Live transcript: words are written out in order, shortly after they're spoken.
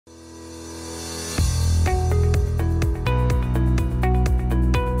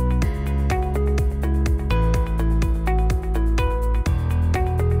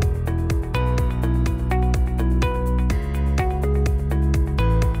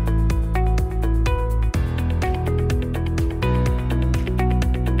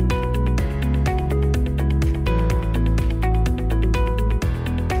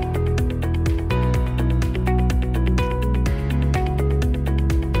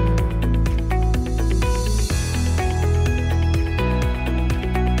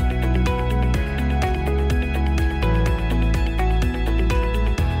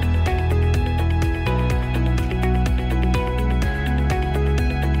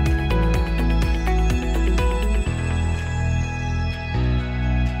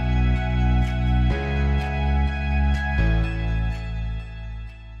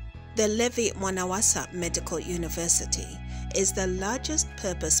The Levy Mwanawasa Medical University is the largest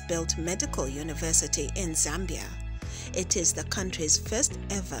purpose-built medical university in Zambia. It is the country's first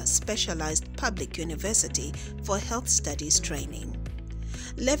ever specialized public university for health studies training.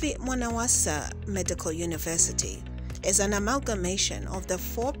 Levy Mwanawasa Medical University is an amalgamation of the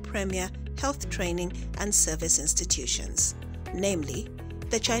 4 premier health training and service institutions, namely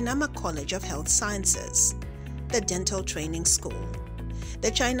the Chainama College of Health Sciences, the Dental Training School, the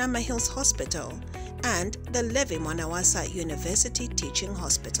Chainama Hills Hospital, and the Levy Mwanawasa University Teaching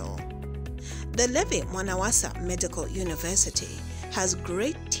Hospital. The Levy Mwanawasa Medical University has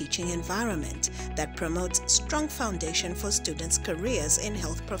great teaching environment that promotes strong foundation for students' careers in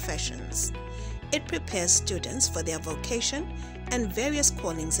health professions. It prepares students for their vocation and various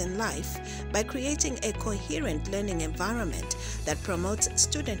callings in life by creating a coherent learning environment that promotes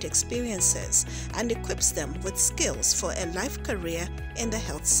student experiences and equips them with skills for a life career in the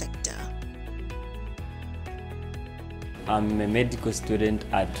health sector. I'm a medical student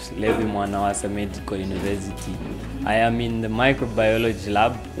at Levy Mwanawasa Medical University. I am in the microbiology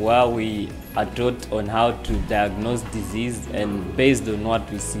lab where we are taught on how to diagnose disease and based on what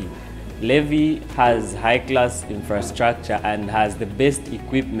we see. Levy has high-class infrastructure and has the best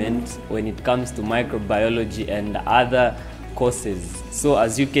equipment when it comes to microbiology and other courses. So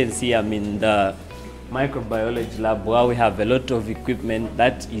as you can see, I'm in the microbiology lab where we have a lot of equipment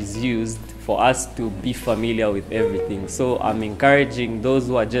that is used for us to be familiar with everything. So I'm encouraging those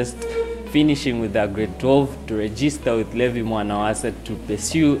who are just finishing with their grade 12 to register with Levy Mwanawasa to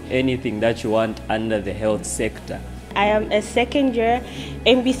pursue anything that you want under the health sector. I am a second-year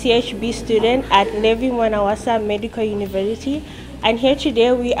MBCHB student at Levy Mwanawasa Medical University, and here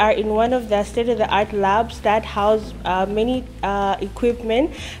today we are in one of the state-of-the-art labs that house many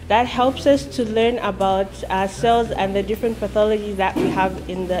equipment that helps us to learn about cells and the different pathologies that we have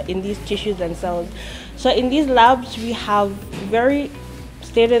in these tissues and cells. So in these labs we have very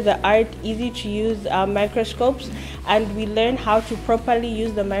state-of-the-art, easy-to-use microscopes, and we learn how to properly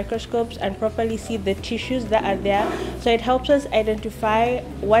use the microscopes and properly see the tissues that are there. So it helps us identify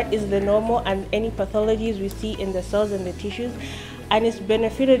what is the normal and any pathologies we see in the cells and the tissues. And it's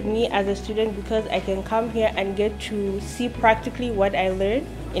benefited me as a student because I can come here and get to see practically what I learned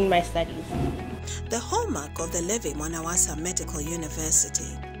in my studies. The hallmark of the Levy Mwanawasa Medical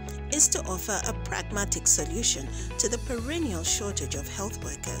University is to offer a pragmatic solution to the perennial shortage of health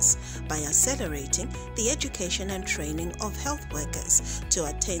workers by accelerating the education and training of health workers to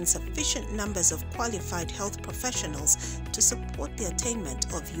attain sufficient numbers of qualified health professionals to support the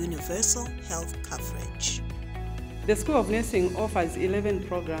attainment of universal health coverage. The School of Nursing offers 11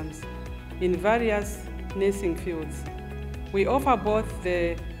 programs in various nursing fields. We offer both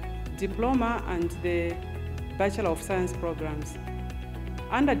the Diploma and the Bachelor of Science programs.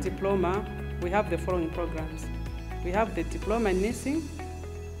 Under Diploma, we have the following programs. We have the Diploma in Nursing,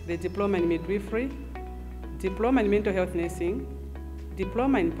 the Diploma in Midwifery, Diploma in Mental Health Nursing,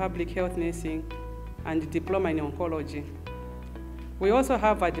 Diploma in Public Health Nursing, and Diploma in Oncology. We also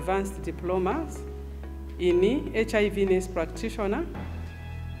have advanced diplomas in HIV Nurse Practitioner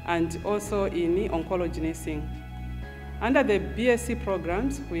and also in Oncology Nursing. Under the BSc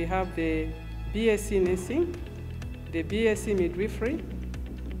programs, we have the BSc Nursing, the BSc Midwifery,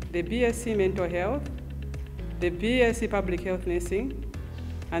 the BSc Mental Health, the BSc Public Health Nursing,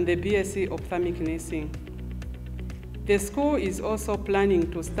 and the BSc Ophthalmic Nursing. The school is also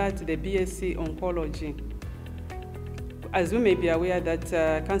planning to start the BSc Oncology. As you may be aware that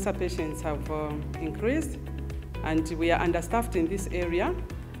cancer patients have increased and we are understaffed in this area.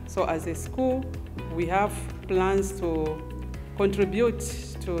 So as a school, we have plans to contribute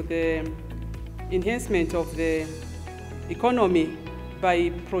to the enhancement of the economy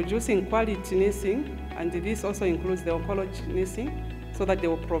by producing quality nursing, and this also includes the oncology nursing, so that they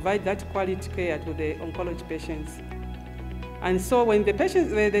will provide that quality care to the oncology patients. And so when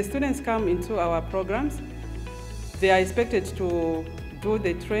the students come into our programs, they are expected to do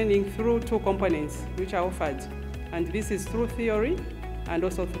the training through 2 components which are offered, and this is through theory and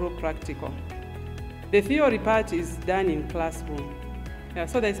also through practical. The theory part is done in classroom.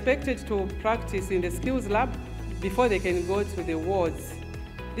 So they're expected to practice in the skills lab before they can go to the wards.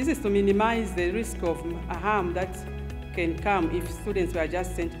 This is to minimize the risk of harm that can come if students were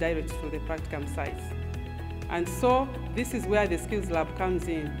just sent direct to the practicum sites. And so this is where the skills lab comes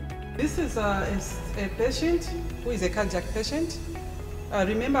in. This is a patient who is a cardiac patient.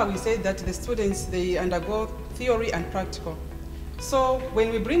 Remember we said that the students, they undergo theory and practical. So when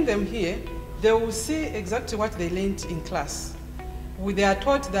we bring them here, they will see exactly what they learned in class. they are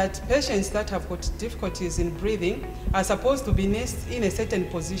taught that patients that have got difficulties in breathing are supposed to be nursed in a certain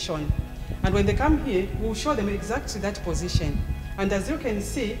position. And when they come here, we'll show them exactly that position. And as you can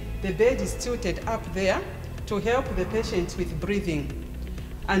see, the bed is tilted up there to help the patient with breathing.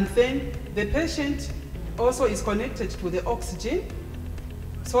 And then the patient also is connected to the oxygen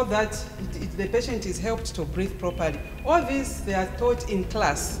so that the patient is helped to breathe properly. All these, they are taught in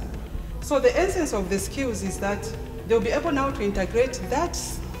class. So the essence of the skills is that they'll be able now to integrate that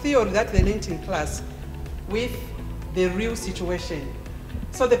theory that they learned in class with the real situation.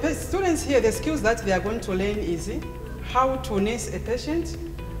 So the students here, the skills that they are going to learn is how to nurse a patient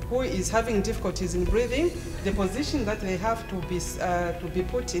who is having difficulties in breathing, the position that they have to be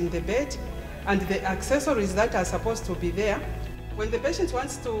put in the bed, and the accessories that are supposed to be there. When the patient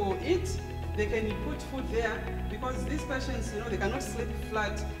wants to eat, they can put food there because these patients, they cannot sleep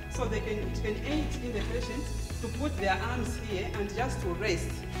flat, so it can aid in the patient to put their arms here and just to rest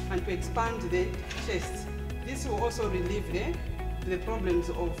and to expand the chest. This will also relieve the problems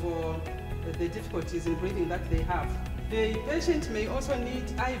of the difficulties in breathing that they have. The patient may also need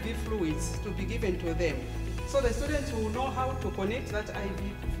IV fluids to be given to them. So the students will know how to connect that IV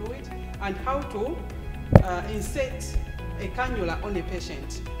fluid and how to insert a cannula on a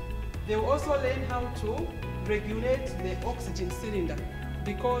patient. They will also learn how to regulate the oxygen cylinder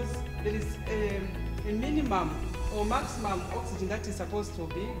because there is a minimum or maximum oxygen that is supposed to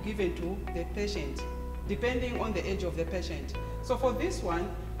be given to the patient depending on the age of the patient. So for this one,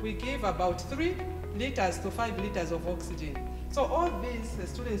 we give about 3 liters to 5 liters of oxygen. So all these the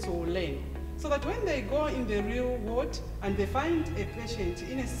students will learn so that when they go in the real world and they find a patient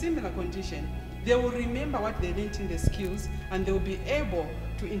in a similar condition, they will remember what they learned in the skills and they will be able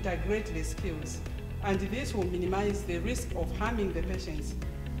to integrate the skills. And this will minimize the risk of harming the patients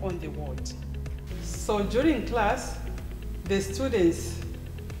on the ward. So during class, the students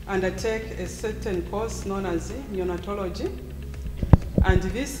undertake a certain course known as neonatology. And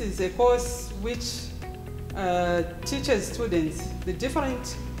this is a course which teaches students the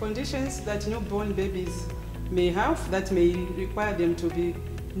different conditions that newborn babies may have that may require them to be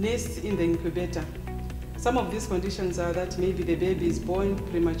nursed in the incubator. Some of these conditions are that maybe the baby is born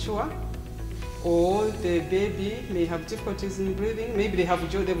premature, or the baby may have difficulties in breathing, maybe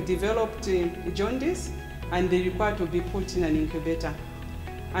they've developed jaundice and they require to be put in an incubator.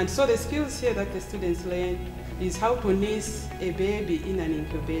 And so the skills here that the students learn is how to nurse a baby in an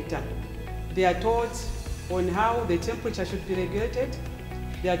incubator. They are taught on how the temperature should be regulated.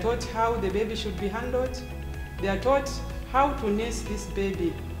 They are taught how the baby should be handled. They are taught how to nurse this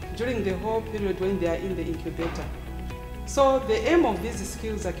baby during the whole period when they are in the incubator. So the aim of this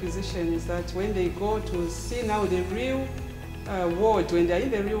skills acquisition is that when they go to see now the real world, when they are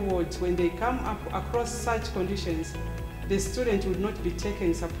in the real world, when they come up across such conditions, the student would not be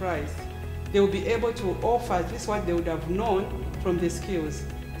taken surprised. They will be able to offer at least what they would have known from the skills.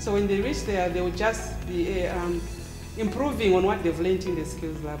 So when they reach there, they will just be improving on what they've learned in the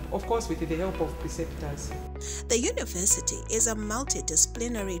skills lab, of course with the help of preceptors. The university is a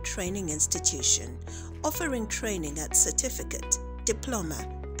multidisciplinary training institution offering training at certificate, diploma,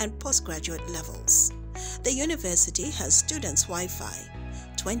 and postgraduate levels. The university has students' Wi-Fi,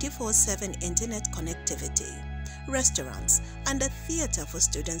 24/7 internet connectivity, restaurants, and a theater for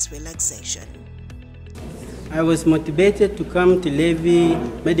students' relaxation. I was motivated to come to Levy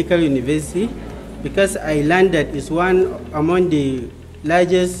Medical University because I learned that it's one among the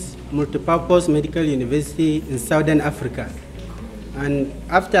largest multipurpose medical university in Southern Africa. And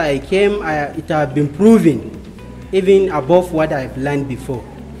after I came, it has been proven even above what I've learned before.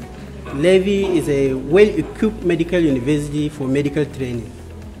 Levy is a well-equipped medical university for medical training.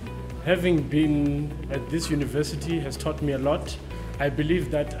 Having been at this university has taught me a lot. I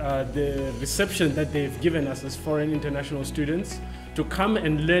believe that the reception that they've given us as foreign international students to come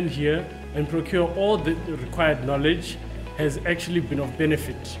and learn here and procure all the required knowledge has actually been of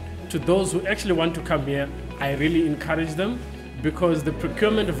benefit. To those who actually want to come here, I really encourage them because the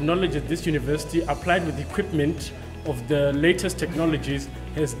procurement of knowledge at this university applied with equipment of the latest technologies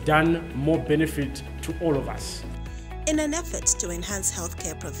has done more benefit to all of us. In an effort to enhance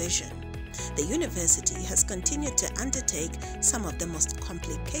healthcare provision, the university has continued to undertake some of the most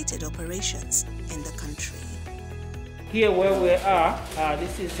complicated operations in the country. Here where we are,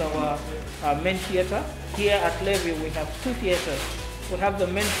 this is our main theater. Here at Levy we have 2 theaters. We have the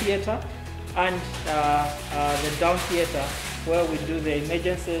main theater and the down theater where we do the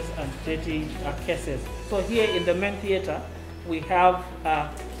emergencies and treating cases. So here in the main theater we have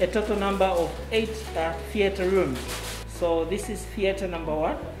a total number of 8 theater rooms. So this is theater number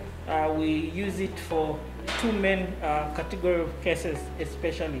 1. We use it for two main category of cases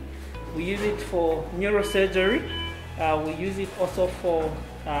especially. We use it for neurosurgery. We use it also for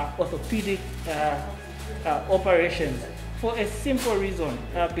orthopedic operations for a simple reason,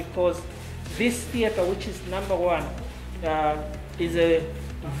 because this theater, which is number one, is a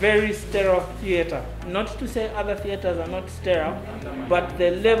very sterile theater. Not to say other theaters are not sterile, but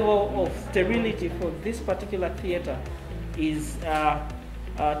the level of sterility for this particular theater is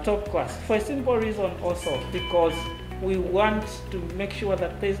top class. For a simple reason also, because we want to make sure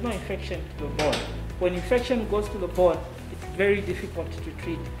that there is no infection to the bone. When infection goes to the bone, it's very difficult to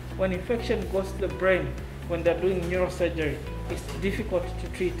treat. When infection goes to the brain, when they're doing neurosurgery, it's difficult to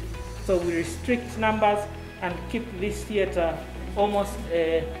treat. So we restrict numbers and keep this theater almost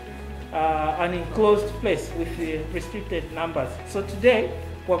an enclosed place with restricted numbers. So today,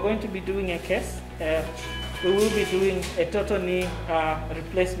 we're going to be doing a case. We will be doing a total knee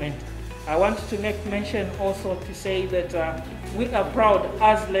replacement. I want to make mention also to say that we are proud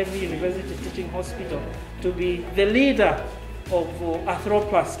as Levy University Teaching Hospital to be the leader of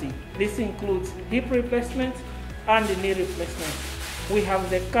arthroplasty. This includes hip replacement and knee replacement. We have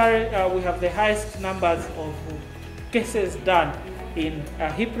the highest numbers of cases done in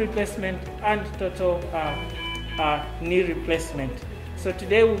hip replacement and total knee replacement. So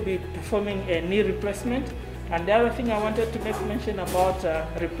today we'll be performing a knee replacement. And the other thing I wanted to make mention about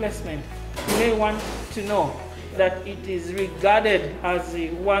replacement, you may want to know that it is regarded as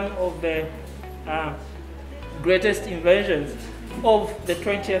one of the greatest inventions of the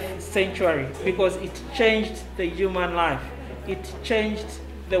 20th century because it changed the human life. It changed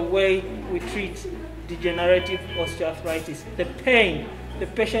the way we treat degenerative osteoarthritis. The pain the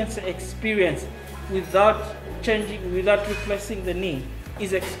patients experience without replacing the knee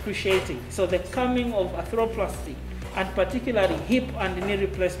is excruciating. So the coming of arthroplasty, and particularly hip and knee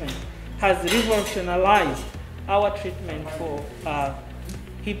replacement, has revolutionized our treatment for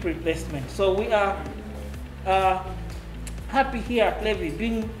hip replacement. So we are happy here at Levy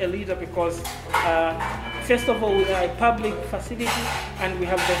being a leader because first of all, we are a public facility and we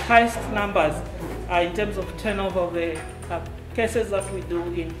have the highest numbers in terms of turnover of the cases that we do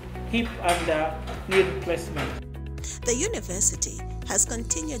in hip and knee replacement. The university has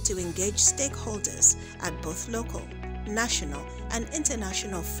continued to engage stakeholders at both local, national and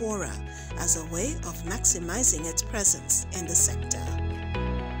international fora as a way of maximizing its presence in the sector.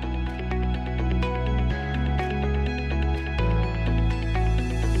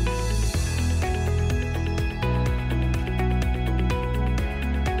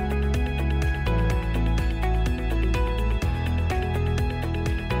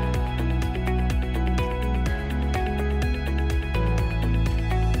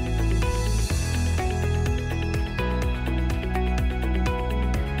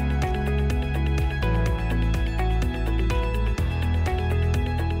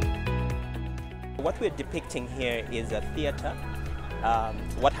 What we're depicting here is a theater,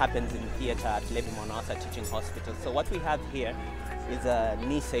 what happens in theater at Levy Mwanawasa Teaching Hospital. So what we have here is a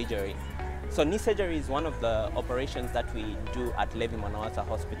knee surgery. So knee surgery is one of the operations that we do at Levy Mwanawasa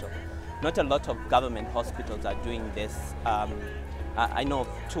Hospital. Not a lot of government hospitals are doing this. I know of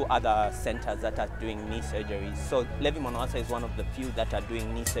 2 other centers that are doing knee surgeries. So Levy Mwanawasa is one of the few that are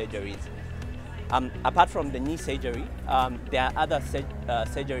doing knee surgeries. Apart from the knee surgery, there are other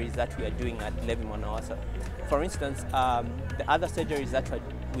surgeries that we are doing at Levy Mwanawasa. For instance, the other surgeries that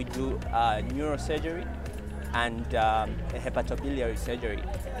we do are neurosurgery and hepatobiliary surgery.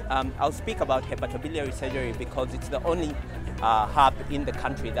 I'll speak about hepatobiliary surgery because it's the only hub in the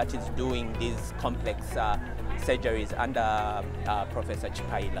country that is doing these complex surgeries under Professor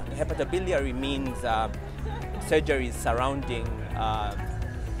Chipaila. Hepatobiliary means surgeries surrounding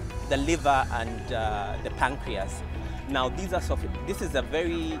the liver and the pancreas. Now this is a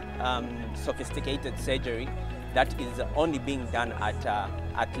very sophisticated surgery that is only being done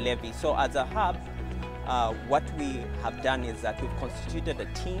at Levy. So as a hub, what we have done is that we've constituted a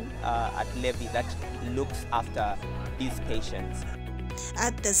team at Levy that looks after these patients.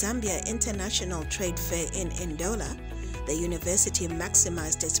 At the Zambia International Trade Fair in Ndola, the university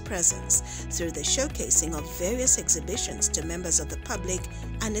maximized its presence through the showcasing of various exhibitions to members of the public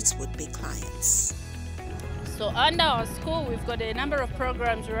and its would-be clients. So under our school, we've got a number of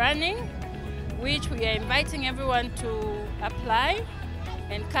programs running, which we are inviting everyone to apply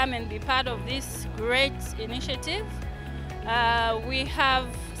and come and be part of this great initiative. We have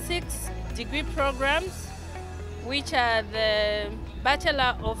 6 degree programs, which are the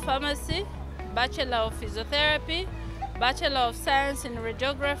Bachelor of Pharmacy, Bachelor of Physiotherapy, Bachelor of Science in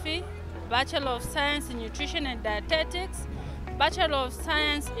Radiography, Bachelor of Science in Nutrition and Dietetics, Bachelor of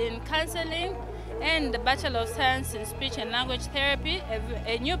Science in Counseling, and the Bachelor of Science in Speech and Language Therapy,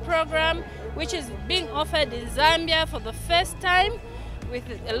 a new program which is being offered in Zambia for the first time with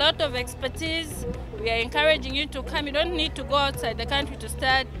a lot of expertise. We are encouraging you to come. You don't need to go outside the country to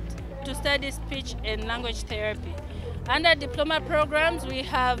study speech and language therapy. Under diploma programs, we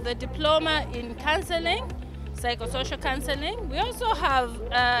have the diploma in counseling, psychosocial counseling. We also have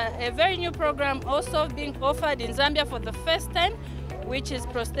a very new program also being offered in Zambia for the first time, which is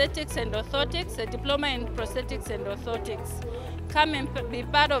prosthetics and orthotics, a diploma in prosthetics and orthotics. Come and be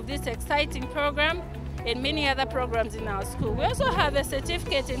part of this exciting program and many other programs in our school. We also have a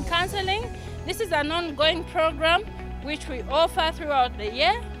certificate in counseling. This is an ongoing program which we offer throughout the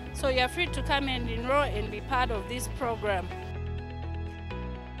year, so you're free to come and enroll and be part of this program.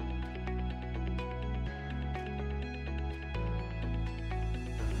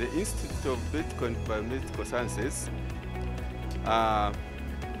 The Institute of Medical and Biomedical Sciences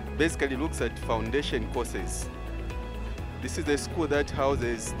basically looks at foundation courses. This is the school that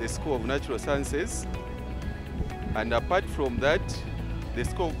houses the School of Natural Sciences, and apart from that, the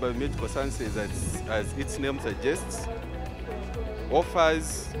School of Biomedical Sciences, as its name suggests,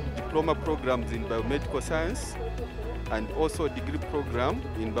 offers diploma programs in biomedical science and also degree program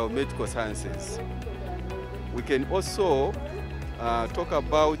in biomedical sciences. We can also talk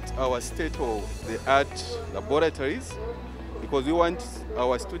about our state-of-the-art laboratories, because we want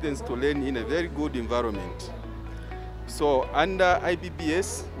our students to learn in a very good environment. So under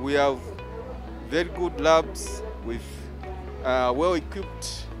IBBS, we have very good labs with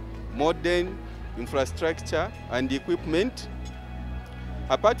well-equipped modern infrastructure and equipment.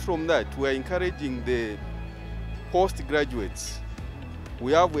 Apart from that, we are encouraging the postgraduates.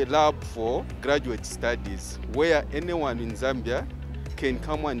 We have a lab for graduate studies where anyone in Zambia can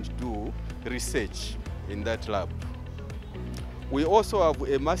come and do research in that lab. We also have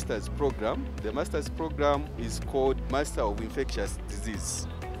a master's program. The master's program is called Master of Infectious Disease.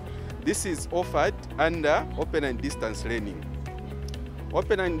 This is offered under open and distance learning.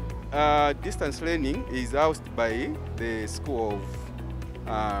 Open and distance learning is housed by the School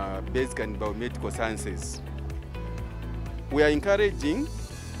of Basic and Biomedical Sciences. We are encouraging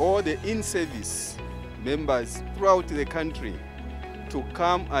all the in-service members throughout the country to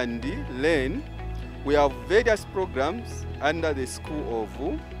come and learn. We have various programs under the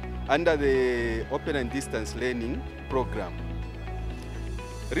under the Open and Distance Learning program.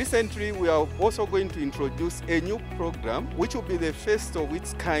 Recently, we are also going to introduce a new program which will be the first of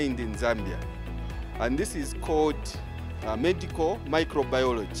its kind in Zambia. And this is called Medical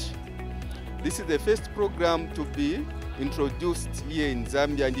Microbiology. This is the first program to be introduced here in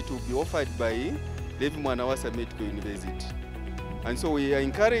Zambia, and it will be offered by Levy Mwanawasa Medical University. And so we are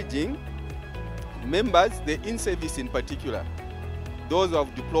encouraging members, the in-service in particular, those who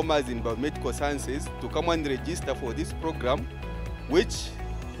have diplomas in biomedical sciences, to come and register for this program, which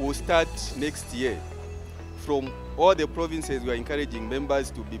will start next year. From all the provinces, we are encouraging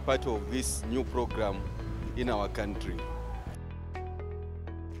members to be part of this new program in our country.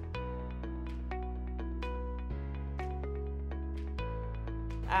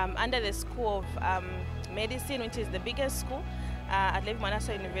 Under the School of Medicine, which is the biggest school at Levy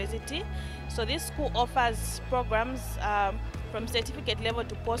Mwanawasa University. So this school offers programs from certificate level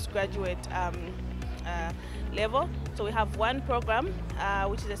to postgraduate level. So we have one program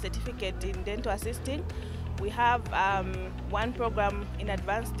which is a certificate in dental assisting. We have one program in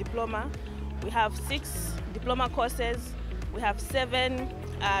advanced diploma. We have 6 diploma courses. We have 7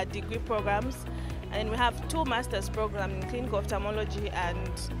 degree programs. And we have 2 master's programs in clinical ophthalmology and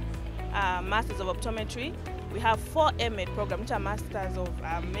masters of optometry. We have 4 MD programs, which are masters of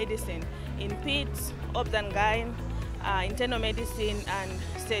medicine in PEDS, Obs and Gyn, internal medicine and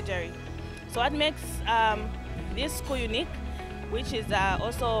surgery. So what makes this school unique, which is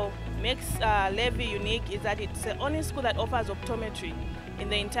also makes Levy unique, is that it's the only school that offers optometry in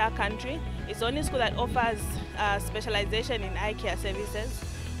the entire country. It's the only school that offers specialization in eye care services,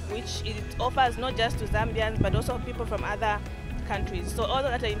 which it offers not just to Zambians but also people from other countries. So all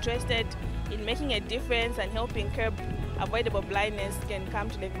that are interested in making a difference and helping curb avoidable blindness can come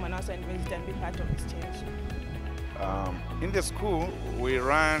to Levy Mwanawasa University and be part of this change. In the school, we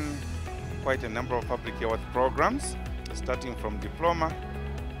run quite a number of public health programs, starting from diploma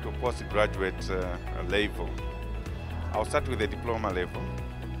to postgraduate level. I'll start with the diploma level.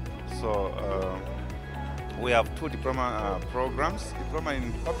 So we have 2 diploma programs, diploma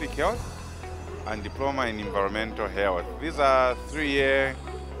in public health and diploma in environmental health. These are 3-year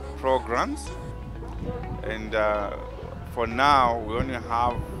programs, and for now we only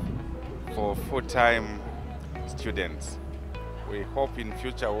have for full-time students. we hope in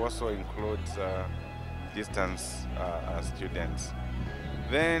future also includes distance students.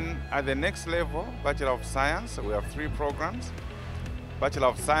 Then at the next level, Bachelor of Science, we have 3 programs. Bachelor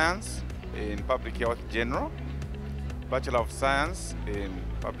of Science in Public Health General, Bachelor of Science in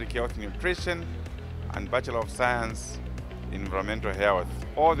Public Health Nutrition, and Bachelor of Science in Environmental Health.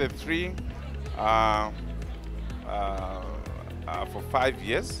 All the 3 are for 5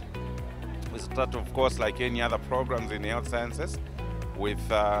 years. We start, of course, like any other programs in health sciences, with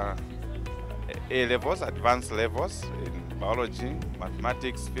A levels, advanced levels in biology,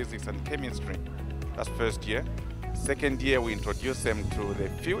 mathematics, physics, and chemistry. That's first year. Second year, we introduce them to the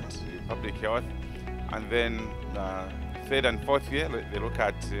field, public health, and then third and fourth year, they look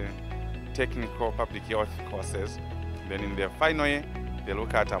at technical public health courses. Then in their final year, they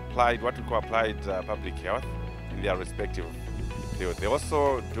look at applied, what we call applied public health in their respective field. They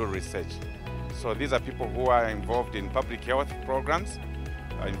also do research. So these are people who are involved in public health programs,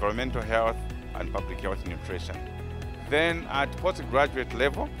 environmental health, and public health nutrition. Then at postgraduate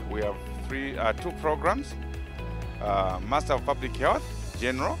level, we have 2 programs, Master of Public Health,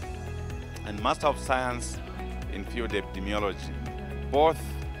 General, and Master of Science in Field Epidemiology. Both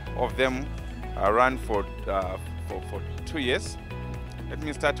of them are run for 2 years. Let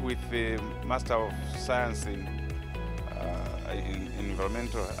me start with the Master of Science in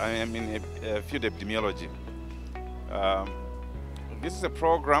environmental, field epidemiology. This is a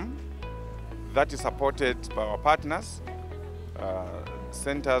program that is supported by our partners,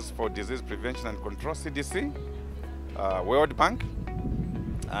 Centers for Disease Prevention and Control, CDC, World Bank,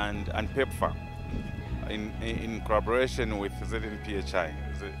 and PEPFAR, in collaboration with ZNPHI,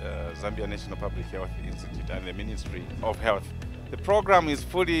 Zambia National Public Health Institute, and the Ministry of Health. The program is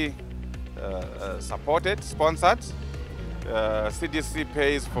fully supported, sponsored. CDC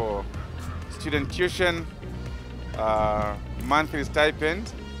pays for student tuition, monthly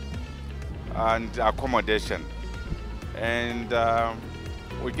stipend, and accommodation. And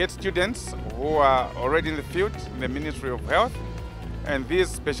we get students who are already in the field in the Ministry of Health, and these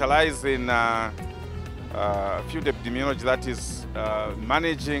specialize in field epidemiology, that is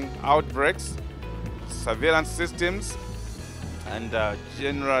managing outbreaks, surveillance systems, and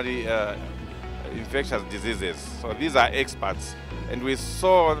generally infectious diseases. So these are experts, and we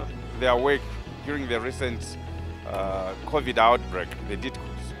saw their work during the recent COVID outbreak. They did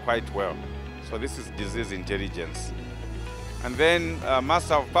quite well. So this is disease intelligence. And then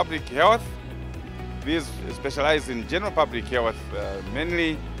Master of Public Health, these specialize in general public health,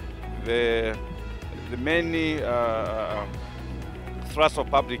 mainly the many thrusts of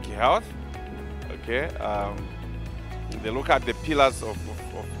public health. Okay, they look at the pillars of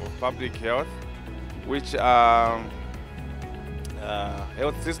public health, which are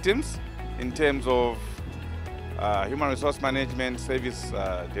health systems in terms of human resource management, service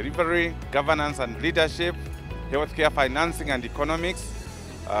delivery, governance and leadership, healthcare financing and economics,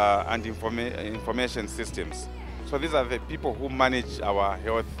 and information systems. So these are the people who manage our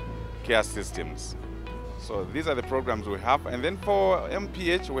health care systems. So these are the programs we have. And then for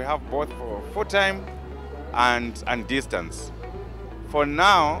MPH, we have both for full-time and distance. For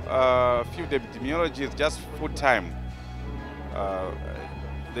now, field epidemiology is just full-time.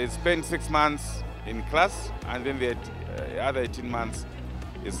 They spend 6 months in class, and then the other 18 months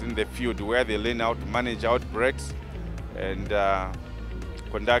is in the field, where they learn how to manage outbreaks and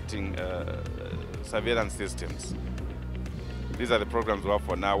conducting surveillance systems. These are the programs we have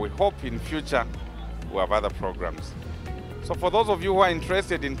for now. We hope in future we have other programs. So for those of you who are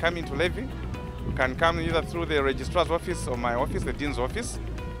interested in coming to Levy, you can come either through the registrar's office or my office, the dean's office.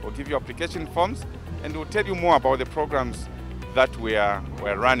 We'll give you application forms, and we'll tell you more about the programs that we're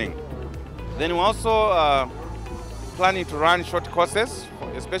running. Then we're also planning to run short courses,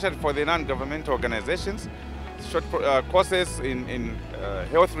 especially for the non-governmental organizations, short courses in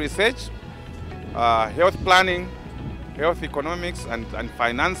health research, health planning, health economics and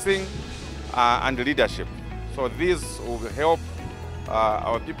financing, and leadership. So these will help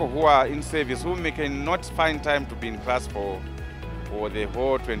our people who are in service, who cannot find time to be in class for the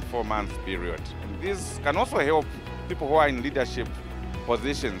whole 24-month period. And these can also help people who are in leadership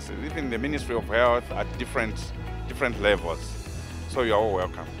positions, even the Ministry of Health, at different levels. So you're all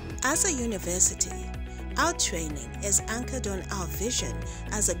welcome. As a university, our training is anchored on our vision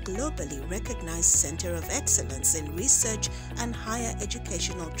as a globally recognized center of excellence in research and higher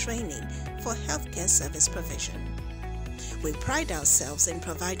educational training for healthcare service provision. We pride ourselves in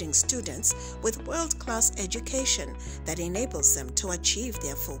providing students with world-class education that enables them to achieve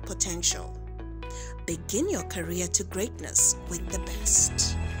their full potential. Begin your career to greatness with the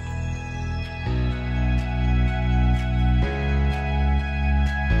best.